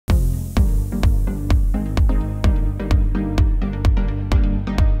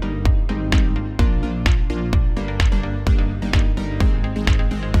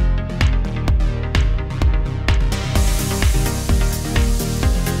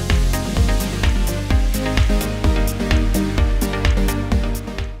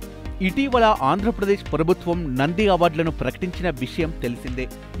ఇటీవల ఆంధ్రప్రదేశ్ ప్రభుత్వం నంది అవార్డులను ప్రకటించిన విషయం తెలిసిందే.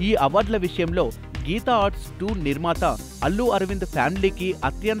 ఈ అవార్డుల విషయంలో గీతా ఆర్ట్స్ 2 నిర్మాత అల్లు అరవింద్ ఫ్యామిలీకి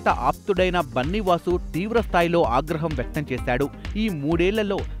అత్యంత ఆప్తుడైన బన్నీ వాసు తీవ్ర స్థాయిలో ఆగ్రహం వ్యక్తం చేశాడు. ఈ 3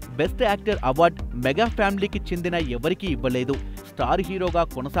 ఏళ్లలో బెస్ట్ యాక్టర్ అవార్డ్ మెగా ఫ్యామిలీకి చెందిన ఎవరికీ ఇవ్వలేదు. స్టార్ హీరోగా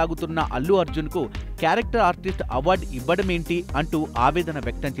కొనసాగుతున్న అల్లు అర్జున్కు క్యారెక్టర్ ఆర్టిస్ట్ అవార్డు ఇవ్వడమేంటి అంటూ ఆవేదన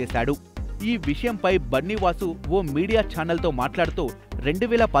వ్యక్తం చేశాడు. ఈ విషయంపై బన్నీ వాసు ఓ మీడియా ఛానల్తో మాట్లాడుతూ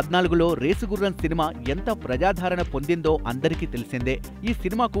 2014లో రేసుగుర్రం సినిమా ఎంత ప్రజాదరణ పొందిందో అందరికీ తెలిసిందే. ఈ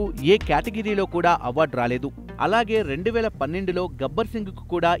సినిమాకు ఏ కేటగిరీలో కూడా అవార్డు రాలేదు. అలాగే 2012లో గబ్బర్ సింగ్కు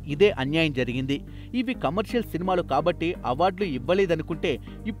కూడా ఇదే అన్యాయం జరిగింది. ఇవి కమర్షియల్ సినిమాలు కాబట్టి అవార్డులు ఇవ్వలేదనుకుంటే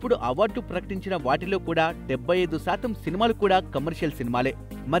ఇప్పుడు అవార్డు ప్రకటించిన వాటిలో కూడా 75% సినిమాలు కూడా కమర్షియల్ సినిమాలే.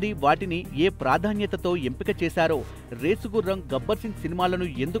 మరి వాటిని ఏ ప్రాధాన్యతతో ఎంపిక చేశారో, రేసుగుర్రం, గబ్బర్ సింగ్ సినిమాలను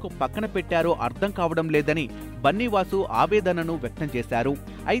ఎందుకు పక్కన పెట్టారో అర్థం కావడం లేదని బన్నీ వాసు ఆవేదనను వ్యక్తం చేశారు.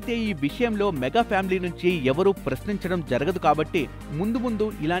 అయితే ఈ విషయంలో మెగా ఫ్యామిలీ నుంచి ఎవరూ ప్రశ్నించడం జరగదు కాబట్టి ముందు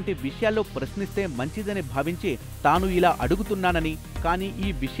ఇలాంటి విషయాల్లో ప్రశ్నిస్తే మంచిదని భావించి తాను ఇలా అడుగుతున్నానని, కానీ ఈ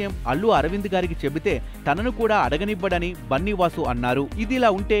విషయం అల్లు అరవింద్ గారికి చెబితే తనను కూడా అడగనివ్వడని బన్నీ వాసు అన్నారు. ఇదిలా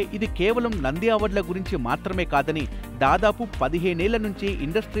ఉంటే ఇది కేవలం నంది అవార్డుల గురించి మాత్రమే కాదని, దాదాపు 15 ఏళ్ల నుంచి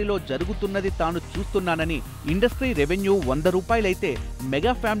ఇండస్ట్రీలో జరుగుతున్నది తాను చూస్తున్నానని, ఇండస్ట్రీ రెవెన్యూ 100 రూపాయలైతే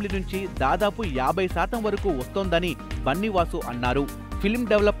మెగా ఫ్యామిలీ నుంచి దాదాపు 50% వరకు వస్తోందని బన్నీ వాసు అన్నారు. ఫిల్మ్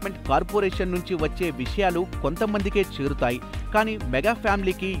డెవలప్మెంట్ కార్పొరేషన్ నుంచి వచ్చే విషయాలు కొంతమందికే చేరుతాయి, కానీ మెగా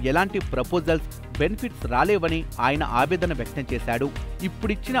ఫ్యామిలీకి ఎలాంటి ప్రపోజల్స్, బెనిఫిట్స్ రాలేవని ఆయన ఆవేదన వ్యక్తం చేశాడు.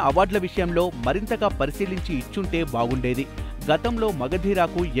 ఇప్పుడిచ్చిన అవార్డుల విషయంలో మరింతగా పరిశీలించి ఇచ్చుంటే బాగుండేది. గతంలో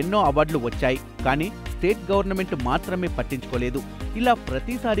మగధీరాకు ఎన్నో అవార్డులు వచ్చాయి, కానీ స్టేట్ గవర్నమెంట్ మాత్రమే పట్టించుకోలేదు. ఇలా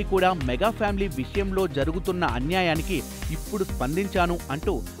ప్రతిసారి కూడా మెగా ఫ్యామిలీ విషయంలో జరుగుతున్న అన్యాయానికి ఇప్పుడు స్పందించాను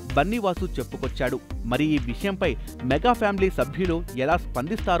అంటూ బన్నీ వాసు చెప్పుకొచ్చాడు. మరి ఈ విషయంపై మెగా ఫ్యామిలీ సభ్యులు ఎలా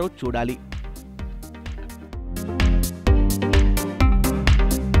స్పందిస్తారో చూడాలి.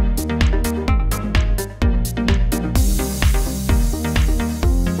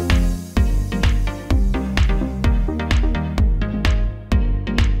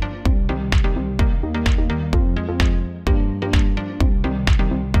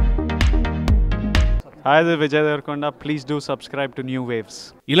 Hi, this is Vijay Devarkonda. Please do subscribe to New Waves.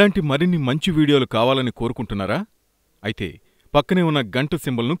 ఇలాంటి మరిన్ని మంచి వీడియోలు కావాలని కోరుకుంటున్నారా? అయితే పక్కనే ఉన్న గంట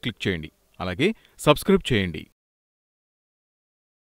సింబల్ను క్లిక్ చేయండి. అలాగే సబ్స్క్రైబ్ చేయండి.